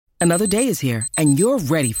Another day is here, and you're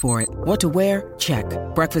ready for it. What to wear? Check.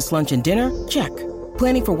 Breakfast, lunch, and dinner? Check.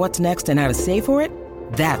 Planning for what's next and how to save for it?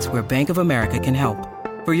 That's where Bank of America can help.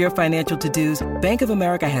 For your financial to-dos, Bank of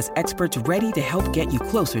America has experts ready to help get you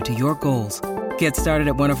closer to your goals. Get started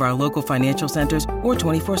at one of our local financial centers or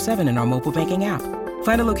 24/7 in our mobile banking app.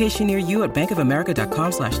 Find a location near you at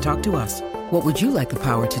bankofamerica.com/talktous. What would you like the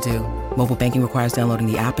power to do? Mobile banking requires downloading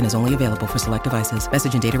the app and is only available for select devices.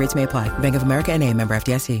 Message and data rates may apply. Bank of America N.A., member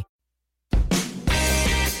FDIC.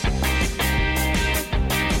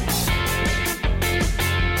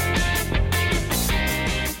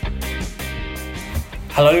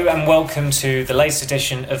 Hello and welcome to the latest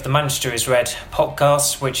edition of the Manchester is Red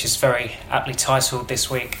podcast, which is very aptly titled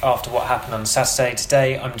this week after what happened on Saturday.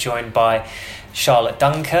 Today I'm joined by Charlotte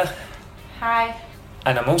Dunker. Hi.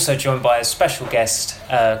 And I'm also joined by a special guest,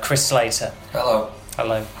 Chris Slater. Hello.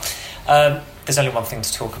 Hello. There's only one thing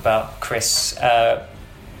to talk about, Chris.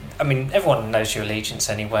 Everyone knows your allegiance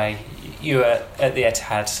anyway. You were at the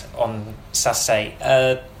Etihad on Saturday.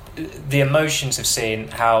 The emotions of seeing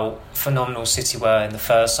how phenomenal City were in the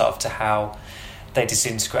first half to how they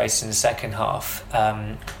disintegrated in the second half,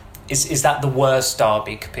 is that the worst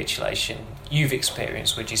derby capitulation you've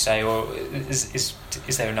experienced, would you say, or is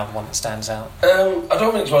there another one that stands out? I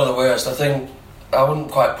don't think it's one of the worst. I think I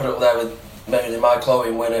wouldn't quite put it up there with maybe the Mike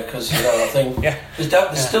Owen winner, because I think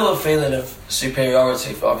there's still a feeling of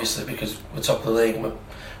superiority, obviously, because we're top of the league and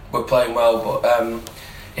we're playing well, but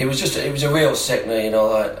it was a real sickener,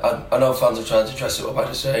 I know fans are trying to dress it up by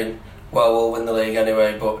just saying, well, we'll win the league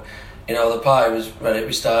anyway, but the party was ready to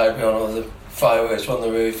be started. We all know the fireworks on the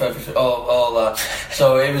roof, everything, all that.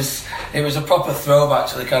 So it was a proper throwback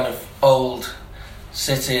to the kind of old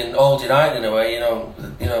City and old United in a way.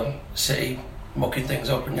 City mucking things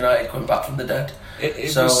up and United coming back from the dead.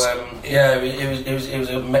 It was a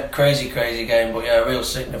crazy game, but a real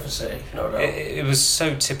sickener for City, no doubt. It was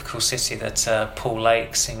so typical City that Paul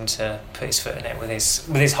Lake seemed to put his foot in it with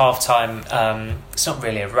his half-time. It's not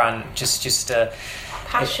really a rant, just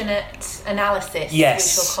passionate analysis.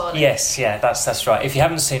 Yes, that's right. If you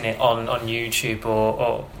haven't seen it on YouTube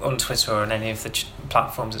or on Twitter or on any of the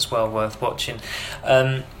platforms, it's well worth watching.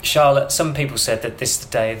 Charlotte, some people said that this is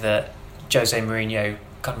the day that Jose Mourinho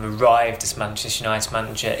kind of arrived as Manchester United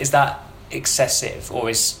manager. Is that excessive, or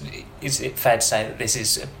is it fair to say that this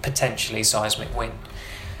is a potentially seismic win?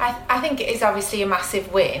 I think it is obviously a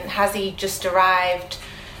massive win. Has he just arrived?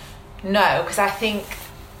 No, because I think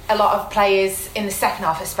a lot of players in the second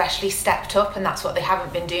half especially stepped up, and that's what they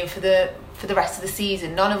haven't been doing for the rest of the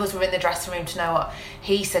season. None of us were in the dressing room to know what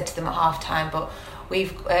he said to them at half time, but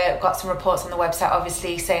we've got some reports on the website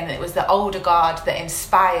obviously saying that it was the older guard that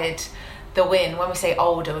inspired the win. When we say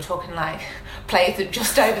older, we're talking like players that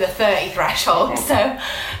just over the 30 threshold. So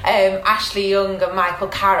Ashley Young and Michael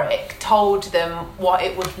Carrick told them what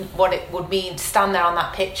it would mean to stand there on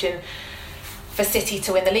that pitch and for City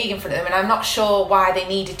to win the league in front of them. And I'm not sure why they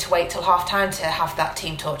needed to wait till half time to have that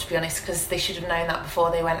team talk, to be honest, because they should have known that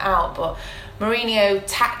before they went out. But Mourinho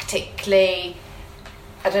tactically,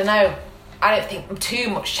 I don't know, I don't think too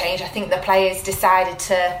much changed. I think the players decided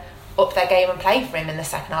to up their game and play for him in the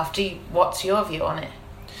second half. What's your view on it?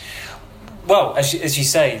 Well, as you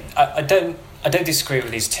say, I don't disagree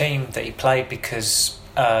with his team that he played, because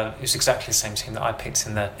it was exactly the same team that I picked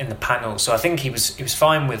in the panel. So I think he was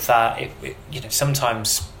fine with that.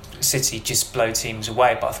 Sometimes City just blow teams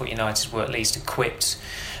away, but I thought United were at least equipped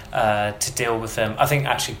to deal with them. I think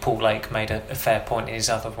actually Paul Lake made a fair point in his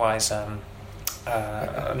otherwise.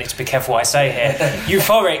 I need to be careful what I say here.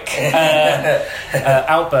 Euphoric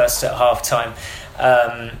outburst at half time.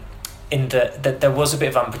 In that there was a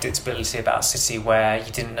bit of unpredictability about City, where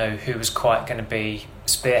you didn't know who was quite going to be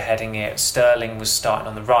spearheading it. Sterling was starting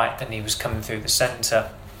on the right, then he was coming through the centre,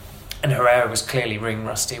 and Herrera was clearly ring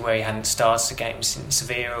rusty, where he hadn't started a game since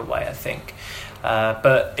Sevilla away, I think.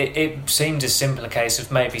 But it seemed a simpler case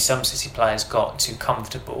of maybe some City players got too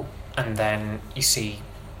comfortable, and then you see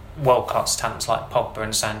world-class talents like Pogba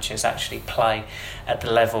and Sanchez actually play at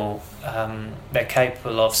the level they're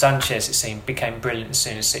capable of. Sanchez, it seemed, became brilliant as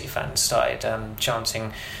soon as City fans started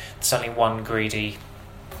chanting "there's only one greedy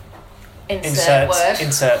insert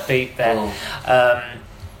beat there."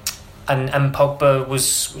 And Pogba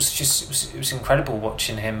was incredible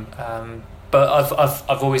watching him. But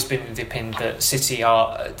I've always been of the opinion that City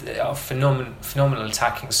are a phenomenal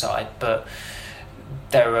attacking side, but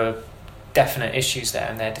there are definite issues there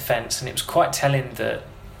in their defence, and it was quite telling that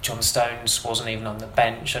John Stones wasn't even on the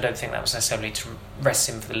bench. I don't think that was necessarily to rest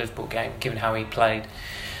him for the Liverpool game, given how he played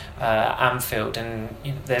Anfield. And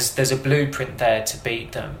there's a blueprint there to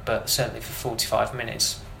beat them, but certainly for 45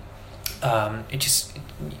 minutes,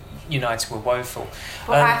 United were woeful.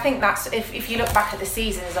 Well, I think that's, if you look back at the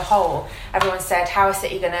season as a whole, everyone said, how are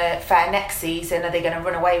City going to fare next season? Are they going to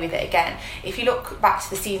run away with it again? If you look back to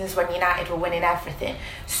the seasons when United were winning everything,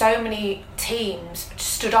 so many teams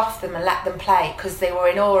stood off them and let them play because they were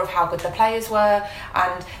in awe of how good the players were,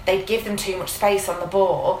 and they'd give them too much space on the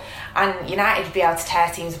ball, and United would be able to tear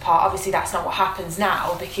teams apart. Obviously that's not what happens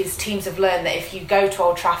now, because teams have learned that if you go to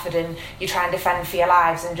Old Trafford and you try and defend for your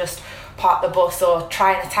lives and just park the bus or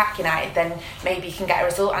try and attack United, then maybe you can get a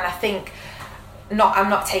result. And I think I'm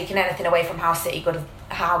not taking anything away from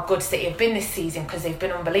how good City have been this season, because they've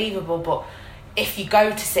been unbelievable, but if you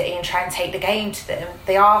go to City and try and take the game to them,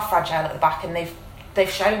 they are fragile at the back, and they've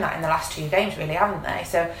shown that in the last 2 games, really, haven't they?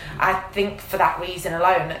 So I think for that reason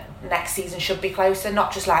alone, next season should be closer,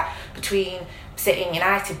 not just like between City and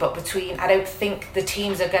United, but I don't think the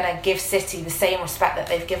teams are going to give City the same respect that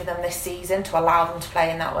they've given them this season to allow them to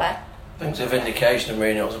play in that way. I think it's a vindication of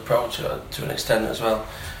Mourinho's approach to an extent as well.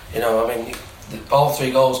 I mean, all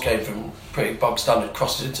 3 goals came from pretty bog standard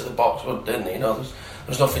crosses into the box, didn't they? There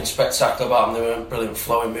was nothing spectacular about them. They weren't brilliant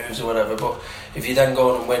flowing moves or whatever. But if you then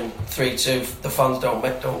go on and win 3-2, the fans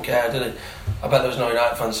don't care, do they? I bet there was no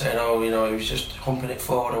United fans saying, he was just humping it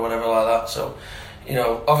forward or whatever like that. So,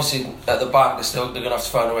 obviously at the back they're going to have to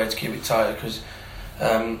find a way to keep it tight, because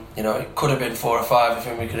it could have been 4 or 5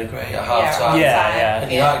 if we could agree at half time.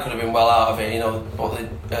 And United could have been well out of it,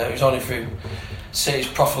 but it was only through City's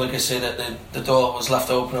profligacy that the door was left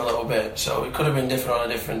open a little bit. So it could have been different on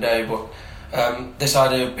a different day, but this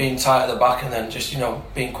idea of being tight at the back and then just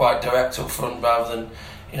being quite direct up front rather than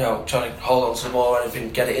trying to hold on to the ball or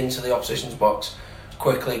anything, get it into the opposition's box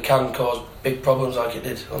quickly, can cause big problems like it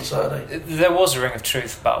did on Saturday. There was a ring of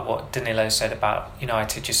truth about what Danilo said about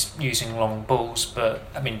United just using long balls, but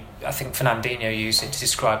I think Fernandinho used it to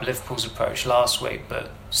describe Liverpool's approach last week, but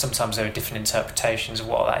sometimes there are different interpretations of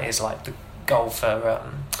what that is. Like the goal for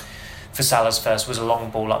Salah's first was a long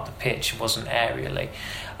ball up the pitch, it wasn't aerially.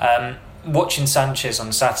 Watching Sanchez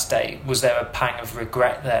on Saturday, was there a pang of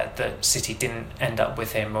regret there that City didn't end up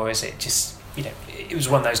with him, or is it just it was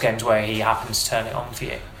one of those games where he happened to turn it on for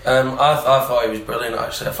you? I thought he was brilliant,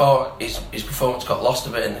 actually. I thought his performance got lost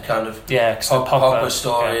a bit in the kind of Pogba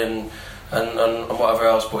story and whatever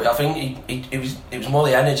else, but I think it was more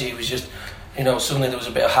the energy. It was just suddenly there was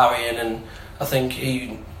a bit of harrying, and I think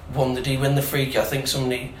did he win the free kick? I think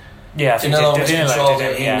somebody Danilo miscontrolled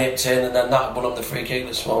it, he nipped in, and then that won up the free kick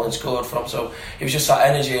that Smalling scored from. So it was just that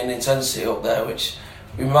energy and intensity up there, which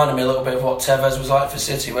reminded me a little bit of what Tevez was like for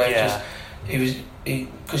City, where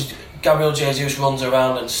because Gabriel Jesus runs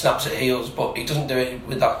around and snaps at heels, but he doesn't do it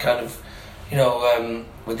with that kind of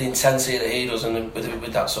with the intensity that he does, and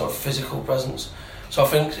with that sort of physical presence. So I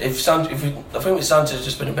think with Sanchez, it's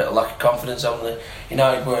just been a bit of lack of confidence.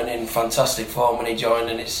 United weren't in fantastic form when he joined,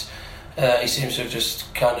 and he seems to have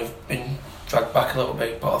just kind of been dragged back a little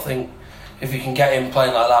bit. But I think if you can get him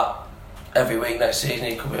playing like that every week next season,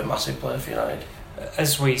 he could be a massive player for United.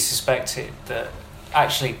 As we suspected, that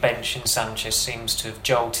actually benching Sanchez seems to have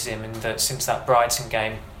jolted him, and that since that Brighton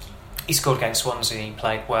game, he scored against Swansea, he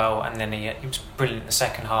played well, and then he was brilliant in the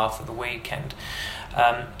second half of the weekend.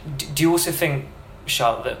 Do you also think,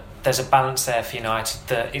 Charlotte, that there's a balance there for United,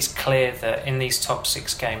 that it's clear that in these top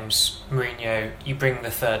 6 games, Mourinho, you bring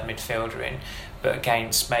the third midfielder in, but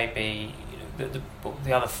against maybe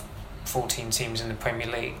the other 14 teams in the Premier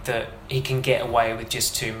League, that he can get away with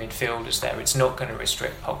just 2 midfielders there? It's not going to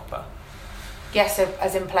restrict Pogba. Yes, so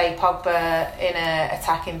as in play Pogba in a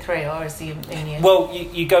attacking 3, or is he Mourinho? Well,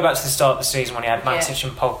 you go back to the start of the season when he had Matic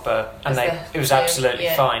and Pogba, and it was absolutely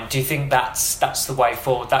fine. Do you think that's the way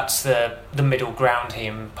forward? That's the middle ground he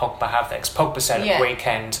and Pogba have there? Because Pogba said at the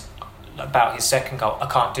weekend about his second goal, I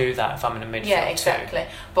can't do that if I'm in a midfield 2. Yeah, exactly.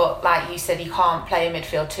 But like you said, you can't play a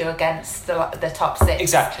midfield 2 against the top 6.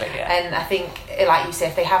 Exactly, yeah. And I think, like you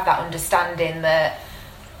said, if they have that understanding that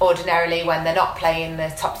ordinarily when they're not playing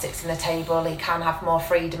the top 6 in the table, he can have more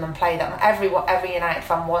freedom and play that. Every United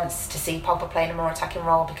fan wants to see Pogba playing a more attacking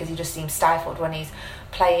role, because he just seems stifled when he's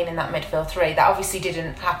playing in that midfield 3. That obviously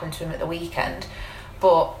didn't happen to him at the weekend,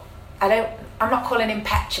 but I'm not calling him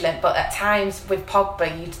petulant, but at times with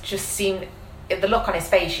Pogba, you just seem, the look on his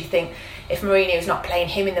face, you think if Mourinho's not playing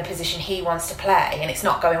him in the position he wants to play and it's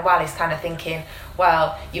not going well, he's kind of thinking,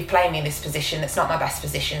 well, you've played me in this position, it's not my best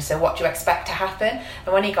position, so what do you expect to happen?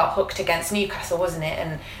 And when he got hooked against Newcastle, wasn't it,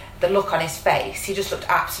 and the look on his face, he just looked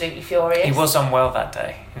absolutely furious. He was unwell that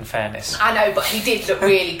day, in fairness. I know, but he did look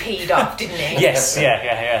really peed off, didn't he? Yes,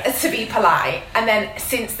 yeah. To be polite. And then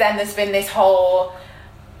since then there's been this whole,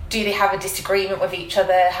 do they have a disagreement with each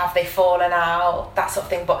other? Have they fallen out? That sort of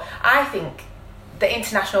thing. But I think the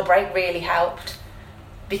international break really helped,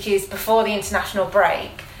 because before the international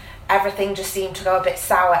break, everything just seemed to go a bit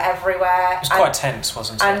sour everywhere. It was quite tense,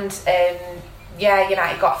 wasn't it? And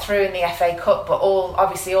United got through in the FA Cup, but all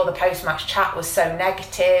the post-match chat was so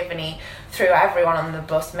negative, and he threw everyone on the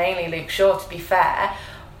bus, mainly Luke Shaw, to be fair.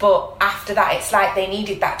 But after that, it's like they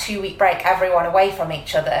needed that 2-week break, everyone away from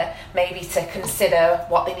each other, maybe to consider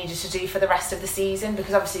what they needed to do for the rest of the season,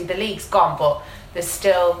 because obviously the league's gone, but there's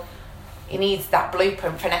still, he needs that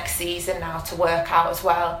blueprint for next season now to work out as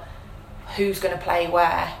well who's going to play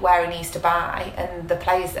where he needs to buy, and the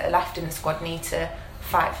players that are left in the squad need to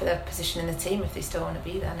fight for their position in the team if they still want to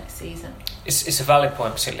be there next season. It's a valid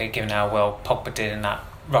point, particularly given how well Pogba did in that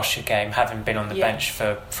Russia game, having been on the bench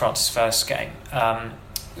for France's first game.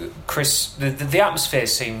 Chris, the atmosphere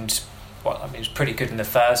seemed, it was pretty good in the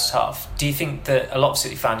first half. Do you think that a lot of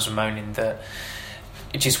City fans were moaning that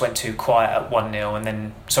it just went too quiet at 1-0 and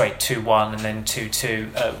then 2-1 and then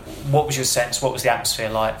 2-2? What was your sense? What was the atmosphere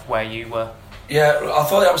like where you were? Yeah, I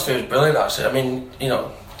thought the atmosphere was brilliant, actually. I mean,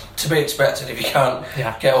 to be expected if you can't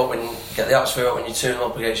get up and get the atmosphere up when you're 2-0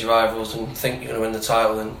 up against your rivals and think you're going to win the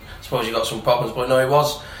title, then I suppose you've got some problems. But no, it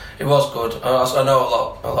was good. I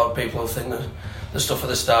know a lot of people think that the stuff at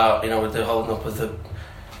the start, with the holding up of the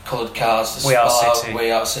coloured cards, We Are City.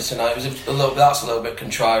 We Are City now, that's a little bit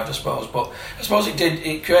contrived, I suppose. But I suppose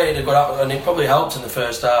it created a good atmosphere, and it probably helped in the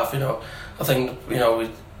first half. I think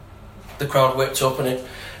the crowd whipped up and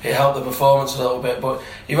it helped the performance a little bit. But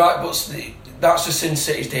you're right, but that's just in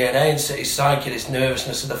City's DNA and City's psyche, this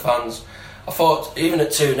nervousness of the fans. I thought, even at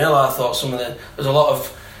 2-0, I thought there's a lot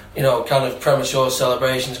of, kind of premature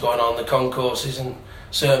celebrations going on, the concourses, and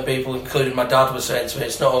certain people, including my dad, were saying to me,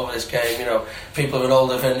 it's not over this game, people of an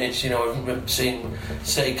older vintage, we've seen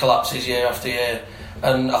City collapses year after year.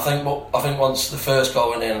 And I think once the first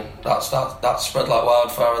goal went in, that spread like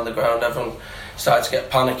wildfire on the ground. Everyone started to get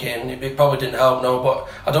panicky, and it probably didn't help, no, but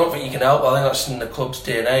I don't think you can help. I think that's in the club's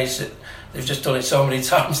DNA. So they've just done it so many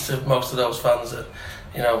times to most of those fans that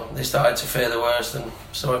they started to fear the worst, and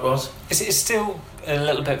so it was. It's still a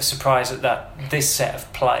little bit of a surprise that this set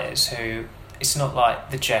of players who, it's not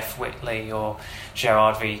like the Jeff Whitley or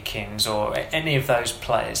Gerard Vikings or any of those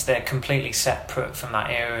players, they're completely separate from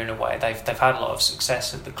that era in a way. They've had a lot of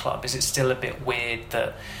success at the club. Is it still a bit weird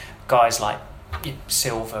that guys like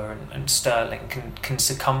Silva and Sterling can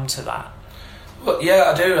succumb to that? Well,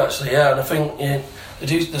 yeah, I do actually, and I think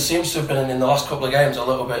there seems to have been in the last couple of games a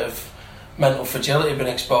little bit of mental fragility been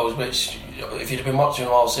exposed, which if you'd have been watching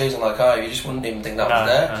them all season like you just wouldn't even think that was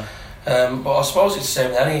there. No. But I suppose it's the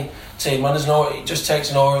same with any team. When it just takes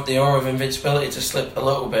the aura of invincibility to slip a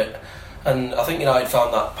little bit, and I think United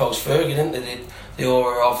found that post Fergie, didn't they? The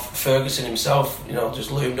aura of Ferguson himself,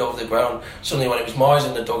 just loomed over the ground. Suddenly, when it was Moyes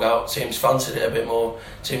in the dugout, teams fancied it a bit more.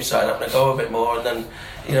 Teams started having to go a bit more, and then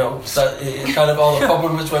it kind of all the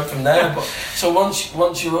problems went from there. But so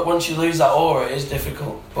once you lose that aura, it is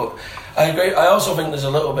difficult. But I agree. I also think there's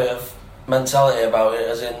a little bit of mentality about it,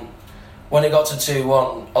 as in, when it got to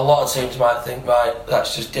 2-1, a lot of teams might think, right,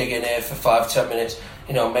 let's just dig in here for 5-10 minutes,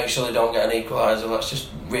 make sure they don't get an equaliser, let's just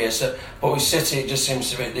reassert. But with City, it just seems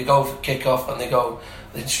to be, they go for kick-off and they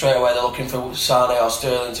straight away they're looking for Sane or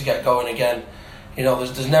Sterling to get going again.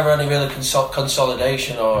 There's never any real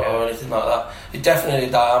consolidation or anything like that. They definitely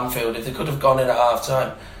did that at Anfield. If they could have gone in at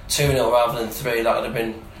half-time 2-0 rather than 3, that would have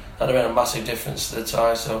been a massive difference to the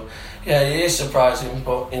tie. So, yeah, it is surprising,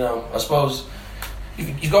 but, I suppose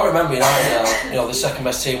you've got to remember United are, the second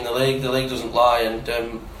best team in the league. The league doesn't lie, and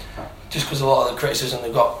just because a lot of the criticism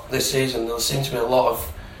they've got this season, there seems to be a lot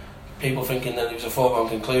of people thinking that it was a foregone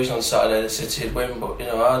conclusion on Saturday that City would win. But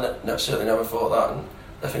I certainly never thought that, and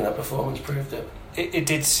I think that performance proved it. It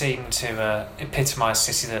did seem to epitomise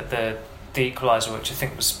City, that the equaliser, which I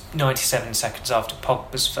think was 97 seconds after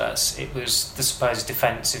Pogba's first, it was the supposed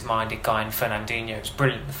defensive-minded guy in Fernandinho. It was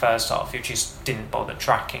brilliant in the first half. You just didn't bother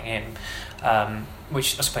tracking him.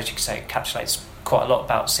 Which I suppose you could say encapsulates quite a lot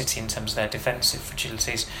about City in terms of their defensive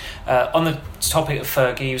fragilities. On the topic of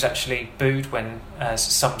Fergie, he was actually booed when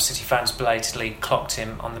some City fans belatedly clocked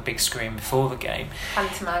him on the big screen before the game.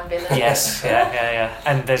 Pantomime villain. Yes, yeah.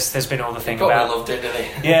 And there's been all the thing about... He probably loved it,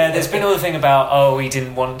 didn't he? Yeah, there's been all the thing about, he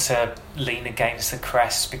didn't want to lean against the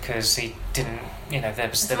crest because he didn't... there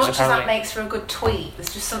was as much as that makes for a good tweet,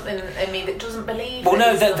 there's just something in me that doesn't believe. Well,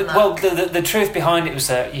 no, the truth behind it was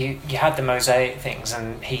that you had the mosaic things,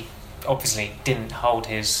 and he obviously didn't hold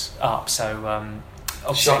his up. So,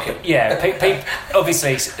 shocking. Yeah,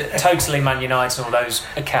 obviously, totally Man United and all those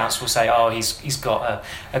accounts will say, he's got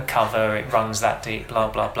a cover, it runs that deep, blah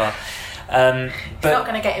blah blah. But he's not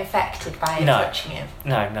going to get infected by touching him.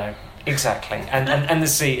 No, exactly. And the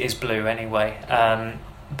sea is blue anyway.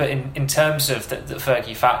 but in terms of the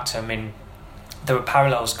Fergie factor, I mean, there were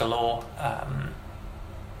parallels galore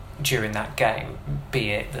during that game,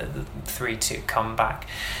 be it the 3-2 comeback.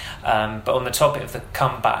 But on the topic of the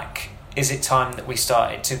comeback, is it time that we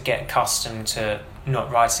started to get accustomed to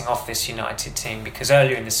not writing off this United team? Because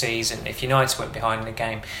earlier in the season, if United went behind in the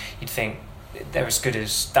game, you'd think that's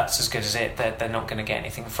as good as it. They're not going to get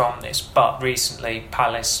anything from this. But recently,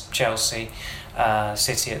 Palace, Chelsea,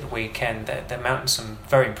 City at the weekend, they're mounting some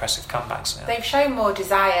very impressive comebacks now. They've shown more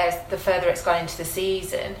desire the further it's gone into the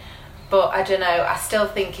season. But I don't know, I still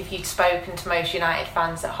think if you'd spoken to most United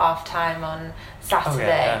fans at half-time on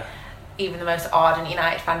Saturday, even the most ardent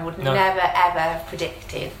United fan would never ever have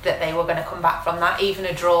predicted that they were going to come back from that. Even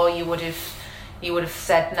a draw, you would have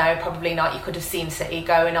said no, probably not. You could have seen City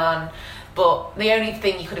going on. But the only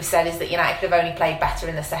thing you could have said is that United could have only played better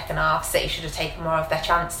in the second half. City should have taken more of their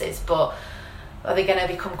chances. But are they going to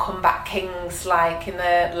become comeback kings like in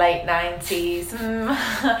the late 90s?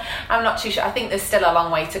 I'm not too sure. I think there's still a long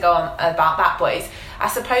way to go on about that. But I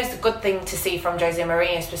suppose the good thing to see from Jose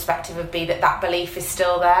Mourinho's perspective would be that belief is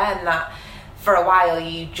still there, and that for a while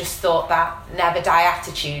you just thought that never die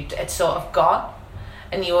attitude had sort of gone.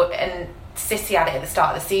 And City had it at the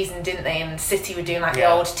start of the season, didn't they? And City were doing the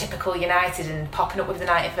old typical United and popping up with the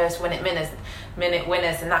 91st minute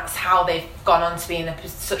winners, and that's how they've gone on to be in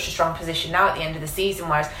such a strong position now at the end of the season.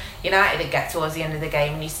 Whereas United would get towards the end of the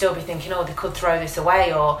game and you'd still be thinking, oh, they could throw this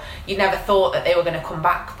away, or you never thought that they were going to come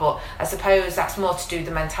back. But I suppose that's more to do with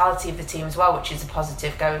the mentality of the team as well, which is a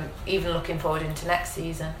positive going, even looking forward into next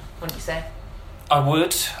season, wouldn't you say? I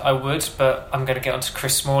would, but I'm going to get onto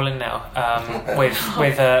Chris Smalling now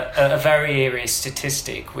with a very eerie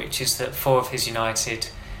statistic, which is that four of his I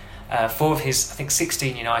think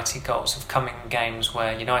 16 United goals have come in games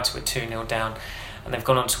where United were 2-0 down and they've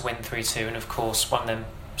gone on to win 3-2, and of course one of them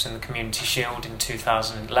was in the Community Shield in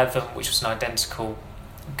 2011, which was an identical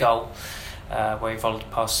goal where he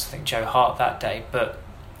volleyed past, I think, Joe Hart that day. But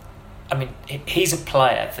I mean, he's a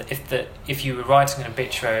player that if you were writing an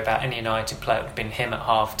obituary about any United player, it would have been him at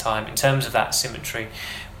half-time. In terms of that symmetry,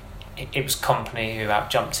 it was Kompany who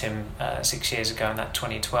outjumped him 6 years ago in that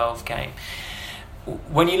 2012 game.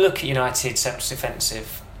 When you look at United's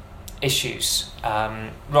defensive issues,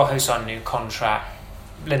 Rojo signed a new contract,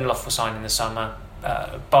 Lindelof was signed in the summer,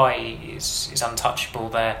 Bailly is untouchable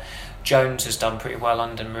there, Jones has done pretty well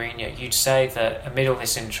under Mourinho. You'd say that amid all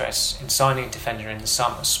this interest in signing a defender in the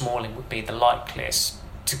summer, Smalling would be the likeliest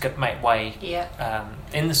to make way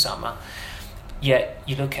in the summer. Yet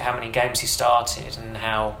you look at how many games he started and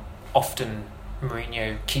how often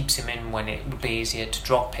Mourinho keeps him in when it would be easier to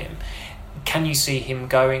drop him. Can you see him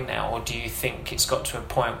going now, or do you think it's got to a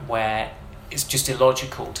point where it's just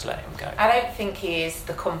illogical to let him go? I don't think he is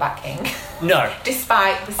the comeback king. No.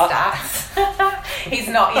 Despite the stats. He's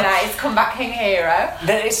not United's comeback king hero.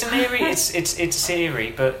 It's an eerie, it's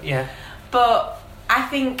eerie, but yeah. But I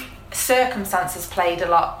think circumstances played a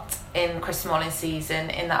lot in Chris Smalling's season,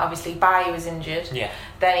 in that obviously Bailly was injured. Yeah.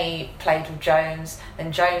 Then he played with Jones,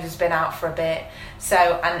 then Jones has been out for a bit. So,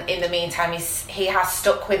 and in the meantime, he has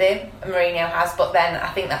stuck with him, Mourinho has, but then I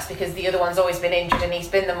think that's because the other one's always been injured and he's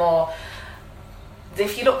been the more...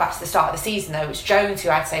 If you look back to the start of the season, though, it was Jones who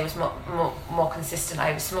I'd say was more consistent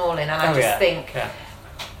over Smalling, and I think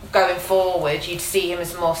going forward you'd see him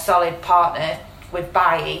as a more solid partner with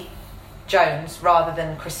Bailly, Jones, rather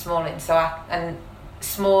than Chris Smalling. And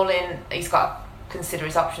Smalling, he's got to consider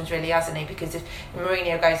his options, really, hasn't he? Because if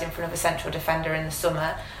Mourinho goes in front of a central defender in the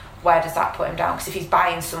summer, where does that put him down? Because if he's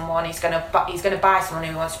buying someone, he's going to buy someone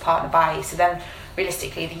who wants to partner Bailly. So then,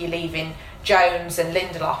 realistically, you're leaving Jones and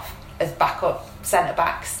Lindelof as backup centre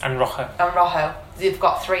backs, and Rojo. They've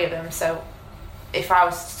got three of them. So if I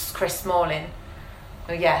was Chris Smalling,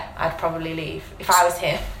 I'd probably leave. If I was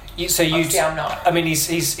him. I'm not. I mean, he's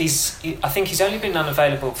I think he's only been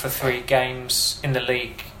unavailable for 3 games in the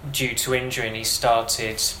league due to injury, and he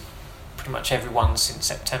started pretty much every one since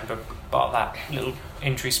September, bar that little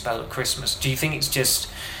injury spell at Christmas. Do you think it's just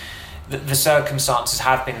the circumstances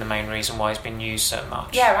have been the main reason why he's been used so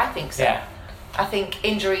much? Yeah, I think so. Yeah. I think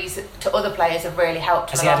injuries to other players have really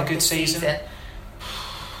helped. Has he had a good season?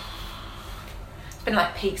 It's been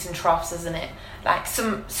like peaks and troughs, hasn't it? Like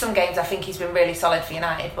some games I think he's been really solid for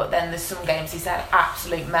United, but then there's some games he's had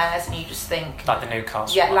absolute mares and you just think... Like the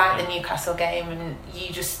Newcastle. Yeah, the Newcastle game, and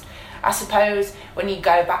you just... I suppose when you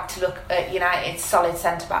go back to look at United's solid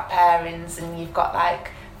centre-back pairings and you've got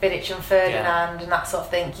like Vidic and Ferdinand and that sort of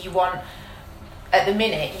thing, you want... At the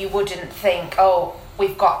minute, you wouldn't think, oh,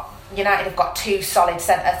 we've got United have got two solid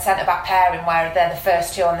centre-back pairing where they're the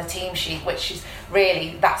first two on the team sheet, which is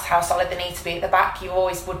really, that's how solid they need to be at the back. You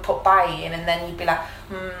always would put Bailly in, and then you'd be like,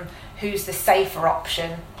 who's the safer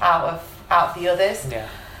option out of the others? Yeah.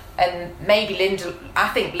 And maybe I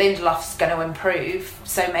think Lindelof's going to improve,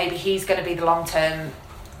 so maybe he's going to be the long-term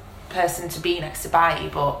person to be next to Bailly,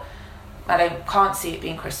 but I can't see it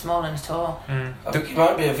being Chris Smalling at all. I think he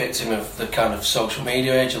might be a victim of the kind of social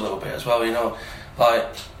media age a little bit as well,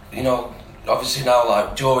 obviously now,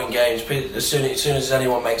 like, during games, as soon as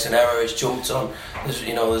anyone makes an error, it's jumped on.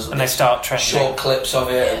 And they start trending short clips of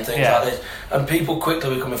it and things like this, and people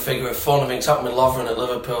quickly become a figure of fun. I think it's happened with Lovren at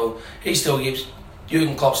Liverpool.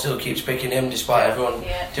 Jurgen Klopp still keeps picking him despite everyone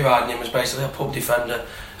deriding him as basically a pub defender.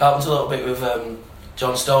 It happens a little bit with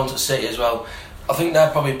John Stones at City as well. I think they're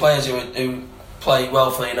probably players who play well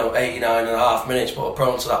for 89.5 minutes, but are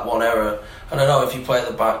prone to that one error. And I know if you play at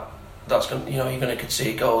the back, that's going you're going to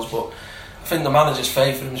concede goals. But I think the manager's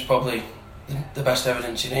faith in him is probably the best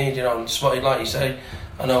evidence you need. And like you say,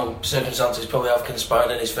 I know circumstances probably have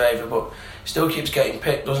conspired in his favour, but he still keeps getting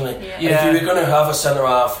picked, doesn't he? Yeah. And if you were going to have a centre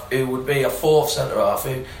half who would be a fourth centre half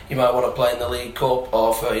who you might want to play in the League Cup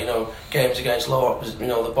or for games against lower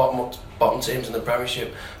the bottom teams in the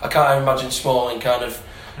Premiership, I can't imagine Smalling kind of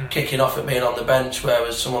kicking off at being on the bench,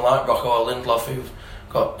 whereas someone like Rocco or Lindelof who've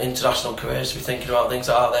got international careers to be thinking about things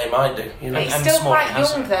like that they might do. He's still quite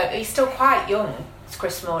young though. He's still quite young. It's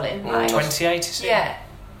Chris Smalling. 28, is he? Yeah,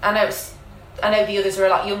 I know the others are a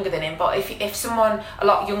lot younger than him, but if someone a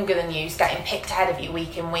lot younger than you is getting picked ahead of you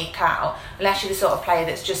week in, week out, unless you're the sort of player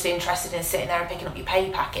that's just interested in sitting there and picking up your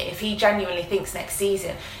pay packet, if he genuinely thinks next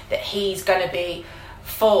season that he's going to be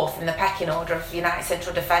fourth in the pecking order of United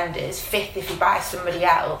central defenders, fifth if he buys somebody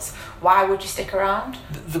else, why would you stick around?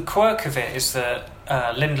 The quirk of it is that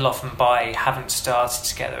Lindelof and Bailly haven't started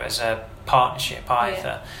together as a partnership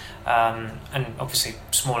either. And obviously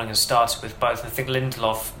Smalling has started with both. I think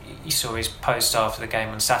Lindelof, you saw his post after the game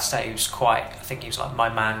on Saturday, he was like my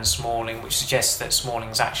man Smalling, which suggests that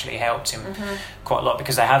Smalling's actually helped him quite a lot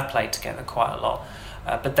because they have played together quite a lot.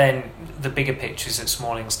 But then the bigger picture is that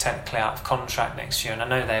Smalling's technically out of contract next year, and I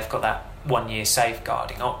know they've got that 1 year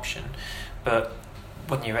safeguarding option, but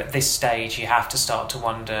when you're at this stage you have to start to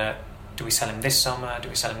wonder, do we sell him this summer, do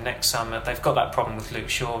we sell him next summer? They've got that problem with Luke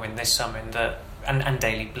Shaw in this summer and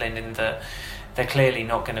Daley Blind in that they're clearly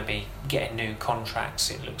not going to be getting new contracts,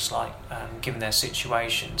 it looks like, given their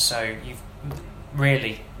situation. So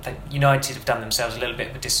United have done themselves a little bit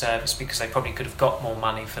of a disservice because they probably could have got more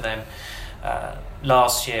money for them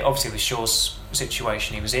last year. Obviously with Shaw's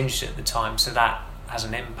situation, he was injured at the time, so that has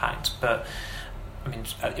an impact. But I mean,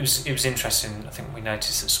 it was interesting. I think we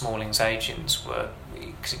noticed that Smalling's agents where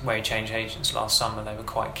he changed agents last summer, they were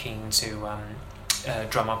quite keen to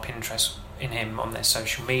drum up interest in him on their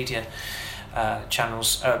social media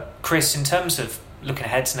channels. Chris, in terms of looking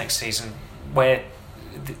ahead to next season, where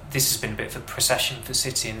this has been a bit of a procession for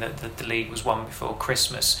City and that the league was won before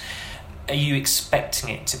Christmas, are you expecting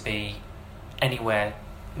it to be anywhere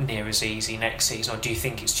near as easy next season, or do you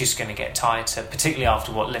think it's just going to get tighter, particularly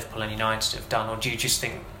after what Liverpool and United have done, or do you just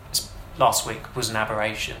think last week was an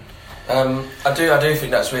aberration? I do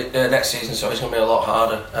think next season, so it's going to be a lot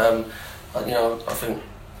harder. I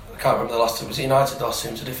can't remember the last time. Was it United last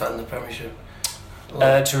team to defend the Premiership?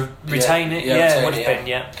 To retain it? Yeah, it would have been,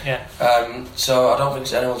 yeah. So I don't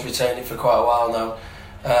think anyone's retained it for quite a while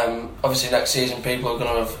now. Obviously next season people are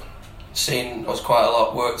going to have seen us quite a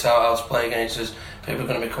lot, worked out how to play against us. People are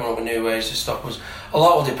going to be coming up with new ways to stop us. A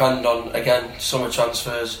lot will depend on, again, summer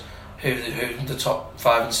transfers, who the top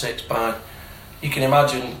 5 and 6 buy. You can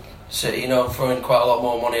imagine City, throwing quite a lot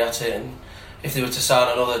more money at it, and if they were to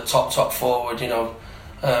sign another top forward,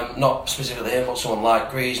 not specifically him, but someone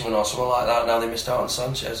like Griezmann or someone like that. Now they missed out on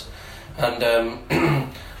Sanchez, and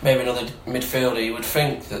maybe another midfielder. You would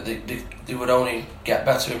think that they would only get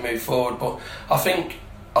better and move forward. But I think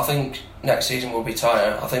next season will be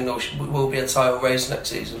tighter. I think there will be a title race next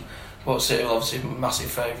season. But City will obviously be massive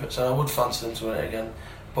favourites, and I would fancy them to win it again.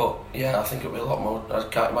 But yeah, I think it'll be a lot more. I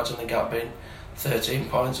can't imagine the gap being 13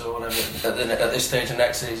 points or whatever at this stage of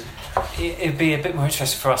next season. It'd be a bit more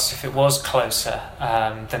interesting for us if it was closer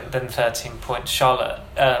than 13 points. Charlotte,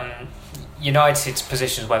 United's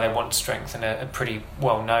positions where they want to strengthen are pretty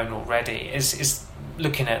well known already. Is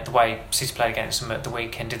looking at the way City played against them at the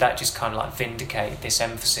weekend, did that just kind of like vindicate this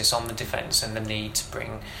emphasis on the defence and the need to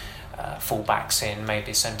bring full-backs in,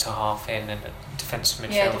 maybe a centre-half in and a defensive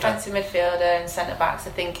midfielder? Yeah, defensive midfielder and centre-backs. I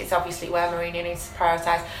think it's obviously where Mourinho needs to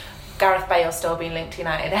prioritise. Gareth Bale still being linked to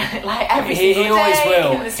United like every single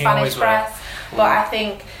day in the Spanish press. But I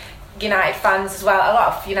think United fans as well, a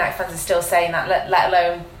lot of United fans are still saying that, let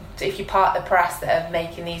alone if you part the press that are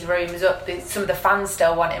making these rumours up, some of the fans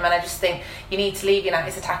still want him, and I just think you need to leave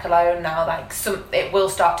United's attack alone now. Like it will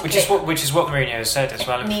start to click. Which is what Mourinho has said as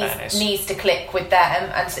well. In fairness, needs to click with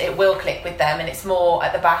them, and it will click with them, and it's more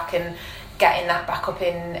at the back and getting that back up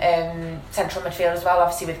in central midfield as well.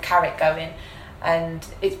 Obviously with Carrick going, but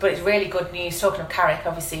it's really good news. Talking of Carrick,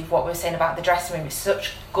 obviously what we were saying about the dressing room, it's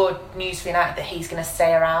such good news for United that he's going to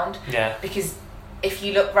stay around. Yeah, because if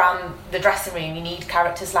you look around the dressing room, you need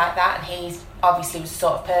characters like that, and he's obviously was the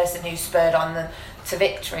sort of person who spurred on to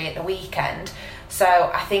victory at the weekend.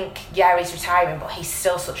 So I think, he's retiring, but he's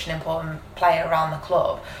still such an important player around the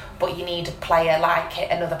club. But you need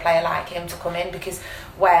another player like him to come in, because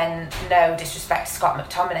when, no disrespect to Scott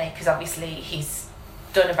McTominay, because obviously he's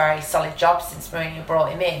done a very solid job since Mourinho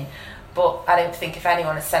brought him in, but I don't think if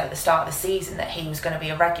anyone had said at the start of the season that he was going to be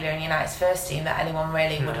a regular in United's first team, that anyone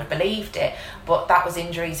really would have believed it. But that was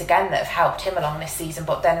injuries again that have helped him along this season.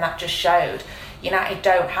 But then that just showed United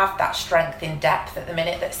don't have that strength in depth at the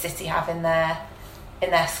minute that City have in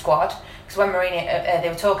their squad. Because when Mourinho, they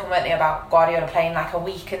were talking, weren't they, about Guardiola playing like a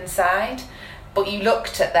weakened side. But you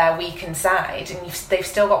looked at their weakened side, and they've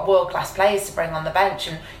still got world-class players to bring on the bench.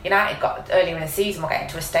 And United got earlier in the season, we're getting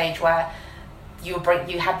to a stage where you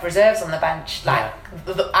had reserves on the bench,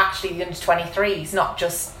 actually the under-23s, not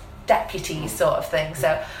just deputies sort of thing.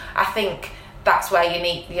 So I think that's where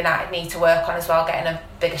United need to work on as well, getting a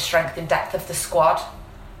bigger strength and depth of the squad.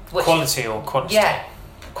 Quality or quantity? Yeah,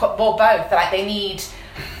 well, both. Like they need.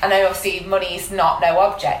 I know obviously money's not no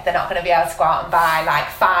object. They're not going to be able to go out and buy like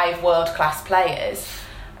 5 world-class players,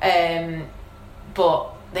 but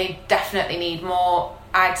they definitely need more.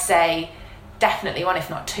 I'd say definitely 1, if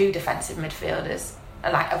not 2 defensive midfielders,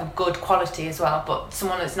 and like of a good quality as well, but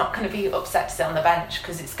someone that's not going to be upset to sit on the bench,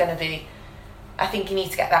 because it's going to be, I think you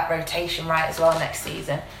need to get that rotation right as well next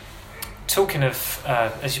season. Talking of,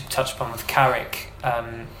 as you touched upon with Carrick,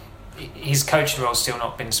 his coaching role's still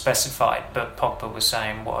not been specified, but Pogba was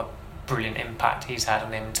saying what a brilliant impact he's had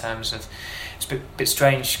on him in terms of, it's a bit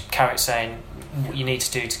strange, Carrick saying what you need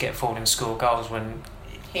to do to get forward and score goals when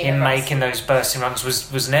him making those bursting runs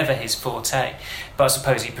was never his forte, but I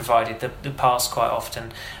suppose he provided the pass quite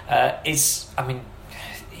often.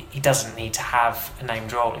 He doesn't need to have a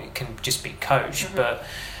named role, it can just be coached, but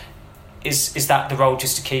is that the role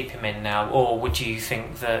just to keep him in now, or would you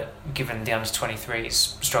think that given the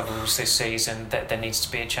under-23's struggles this season that there needs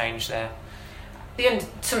to be a change there?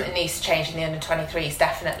 Something needs to change in the under-23s,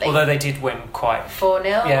 definitely. Although they did win quite 4-0.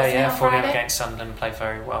 Yeah, 4-0 against Sunderland, played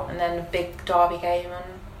very well. And then a big derby game on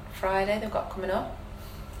Friday they've got coming up.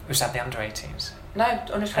 Was that the under-18s? No,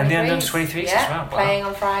 under-23s. And the under-23s as well. Wow. Playing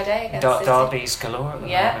on Friday against City. Derbies galore at the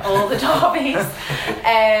moment. All the derbies.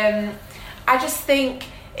 I just think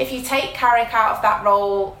if you take Carrick out of that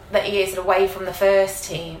role that he is away from the first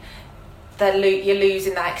team, then you're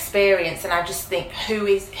losing that experience. And I just think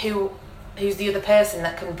who's the other person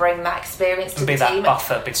that can bring that experience to the team? Be that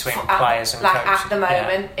buffer between players and coaches. At the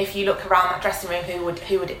moment, if you look around that dressing room, who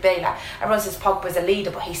would it be? Like everyone says Pogba's a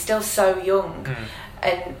leader, but he's still so young.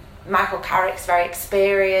 And Michael Carrick's very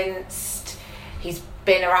experienced. He's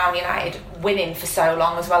been around United winning for so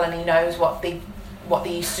long as well, and he knows what they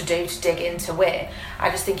used to do to dig in to win. I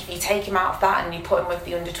just think if you take him out of that and you put him with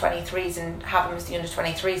the under-23s and have him as the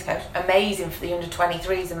under-23s coach, amazing for the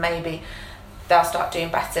under-23s, and maybe they'll start doing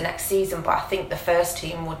better next season. But I think the first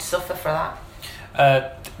team would suffer for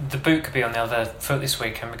that. The boot could be on the other foot this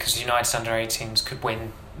weekend, because United's under-18s could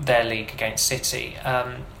win their league against City.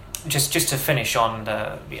 Just to finish on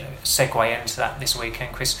the segue into that this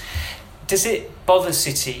weekend, Chris, does it bother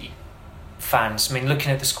City fans? I mean,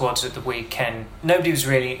 looking at the squads at the weekend, nobody was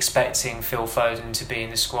really expecting Phil Foden to be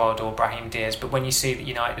in the squad or Brahim Diaz, but when you see that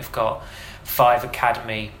United have got 5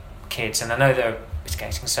 academy kids, and I know they're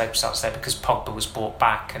getting soapsuds there because Pogba was brought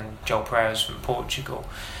back and Joel Pereira's from Portugal,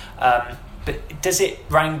 but does it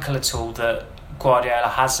rankle at all that Guardiola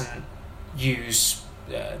hasn't used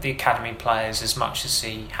the academy players as much as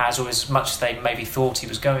he has, or as much as they maybe thought he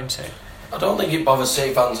was going to? I don't think it bothers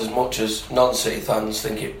City fans as much as non-City fans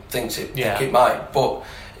think it might, but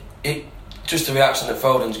it just the reaction that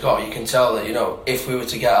Foden's got, you can tell that if we were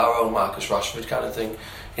to get our own Marcus Rashford kind of thing,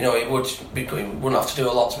 it wouldn't have to do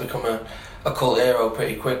a lot to become a cult hero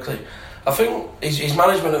pretty quickly. I think his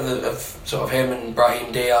management of sort of him and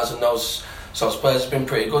Brahim Diaz and those sort of players has been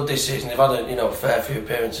pretty good this season. They've had a fair few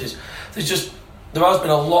appearances. There has been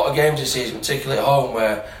a lot of games this season, particularly at home,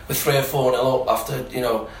 where we're 3 or 4-0 up after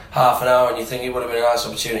half an hour, and you think it would have been a nice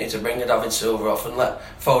opportunity to bring David Silva off and let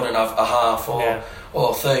Foden have a half or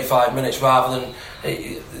or 35 minutes rather than...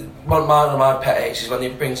 One of my pet hates is when he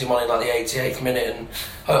brings him on in like the 88th minute, and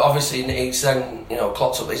obviously he's then, you know,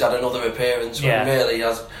 clocked up that he's had another appearance, when really he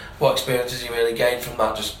has... What experience has he really gained from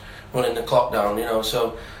that, just running the clock down, you know?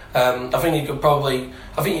 So I think he could probably...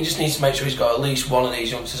 I think he just needs to make sure he's got at least one of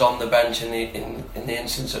these youngsters on the bench in the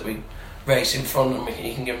instance that we race in front, and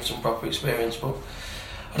he can give him some proper experience. But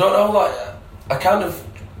I don't know, like, I kind of...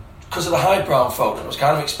 Because of the high Brown Foden, I was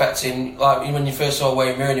kind of expecting, like, when you first saw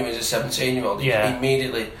Wayne Rooney as a 17-year-old,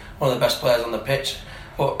 immediately one of the best players on the pitch.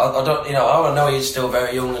 But I don't, you know, I know he's still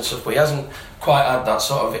very young and stuff, but he hasn't quite had that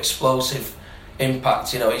sort of explosive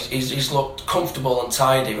impact. You know, he's looked comfortable and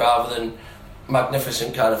tidy rather than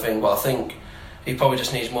magnificent kind of thing. But I think he probably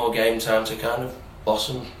just needs more game time to kind of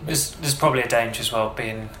blossom. There's probably a danger as well,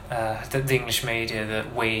 being the English media,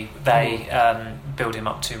 that they build him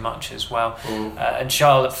up too much as well. And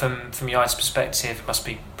Charlotte, from your eyes perspective, it must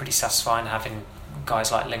be pretty satisfying having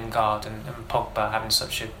guys like Lingard and Pogba having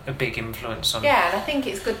such a big influence on... Yeah, and I think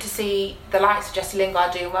it's good to see the likes of Jesse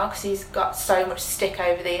Lingard doing well, because he's got so much stick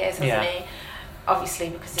over the years, hasn't he? Obviously,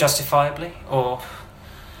 because... Justifiably, or...?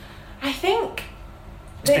 I think...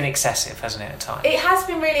 It's been excessive, hasn't it, at times? It has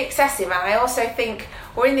been really excessive, and I also think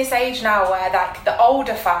we're in this age now where, like, the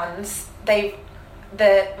older fans,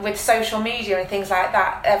 with social media and things like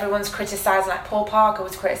that, everyone's criticising, like Paul Parker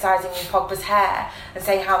was criticising Pogba's hair and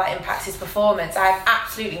saying how that impacts his performance. I have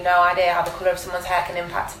absolutely no idea how the colour of someone's hair can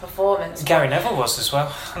impact a performance. Gary Neville was as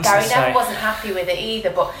well. Gary Neville wasn't happy with it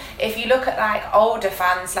either, but if you look at, like, older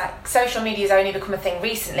fans, like, social media's only become a thing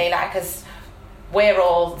recently, like, as we're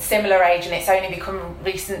all similar age, and it's only become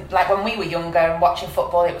recent. Like, when we were younger and watching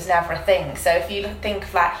football, it was never a thing. So if you think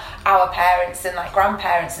of, like, our parents and, like,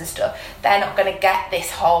 grandparents and stuff, they're not going to get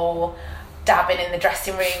this whole dabbing in the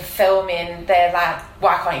dressing room, filming. They're like,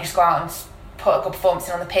 why can't you just go out and put a good performance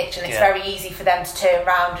in on the pitch? And it's very easy for them to turn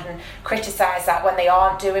around and criticise that when they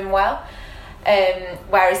aren't doing well.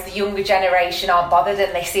 Whereas the younger generation aren't bothered,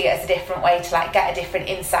 and they see it as a different way to, like, get a different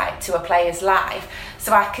insight to a player's life.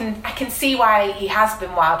 So I can see why he has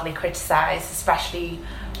been wildly criticised, especially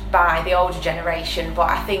by the older generation. But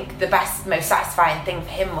I think the best, most satisfying thing for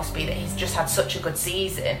him must be that he's just had such a good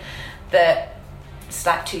season that it's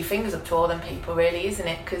like two fingers up to all them people, really, isn't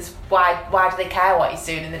it? Because why do they care what he's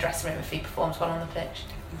doing in the dressing room if he performs well on the pitch?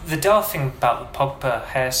 The daft thing about the Pogba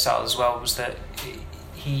hairstyle as well was that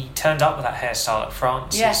he turned up with that hairstyle at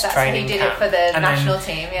France. Yes, that's how he did it for the national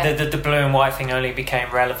team. Yeah. The blue and white thing only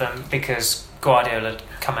became relevant because Guardiola had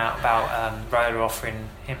come out about Raiola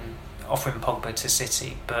offering Pogba to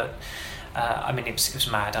City, but I mean, it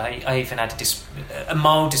was mad. I even had a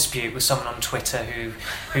mild dispute with someone on Twitter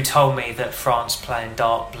who told me that France play in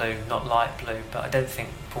dark blue, not light blue, but I don't think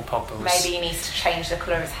Paul Pogba was... Maybe he needs to change the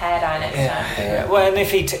colour of his hair dye next time. Yeah. Well, and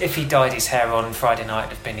if he dyed his hair on Friday night,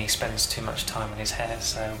 it'd have been he spends too much time on his hair,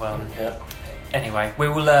 so Anyway, we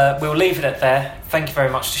will leave it at there. Thank you very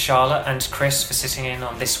much to Charlotte and Chris for sitting in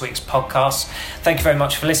on this week's podcast. Thank you very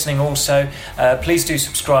much for listening also. Please do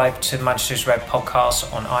subscribe to the Manchester's Red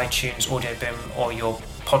podcast on iTunes, Audio Boom, or your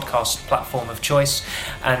podcast platform of choice.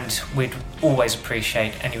 And we'd always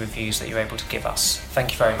appreciate any reviews that you're able to give us.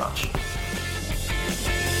 Thank you very much.